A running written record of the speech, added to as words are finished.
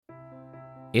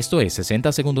Esto es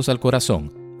 60 segundos al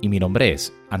corazón y mi nombre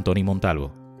es Anthony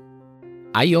Montalvo.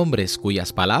 Hay hombres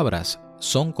cuyas palabras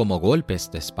son como golpes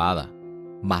de espada,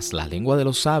 mas la lengua de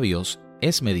los sabios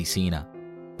es medicina.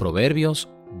 Proverbios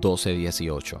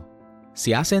 12:18.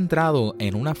 Si has entrado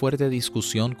en una fuerte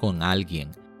discusión con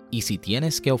alguien y si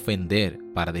tienes que ofender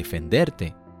para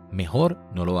defenderte, mejor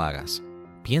no lo hagas.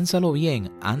 Piénsalo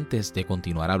bien antes de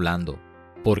continuar hablando,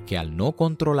 porque al no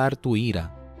controlar tu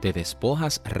ira, te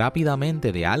despojas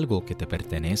rápidamente de algo que te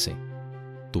pertenece,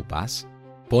 tu paz.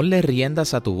 Ponle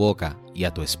riendas a tu boca y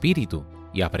a tu espíritu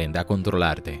y aprende a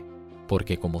controlarte,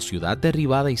 porque como ciudad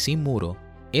derribada y sin muro,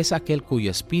 es aquel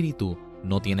cuyo espíritu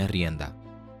no tiene rienda.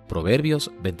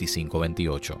 Proverbios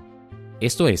 25:28.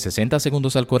 Esto es 60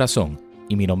 segundos al corazón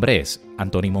y mi nombre es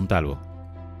Anthony Montalvo.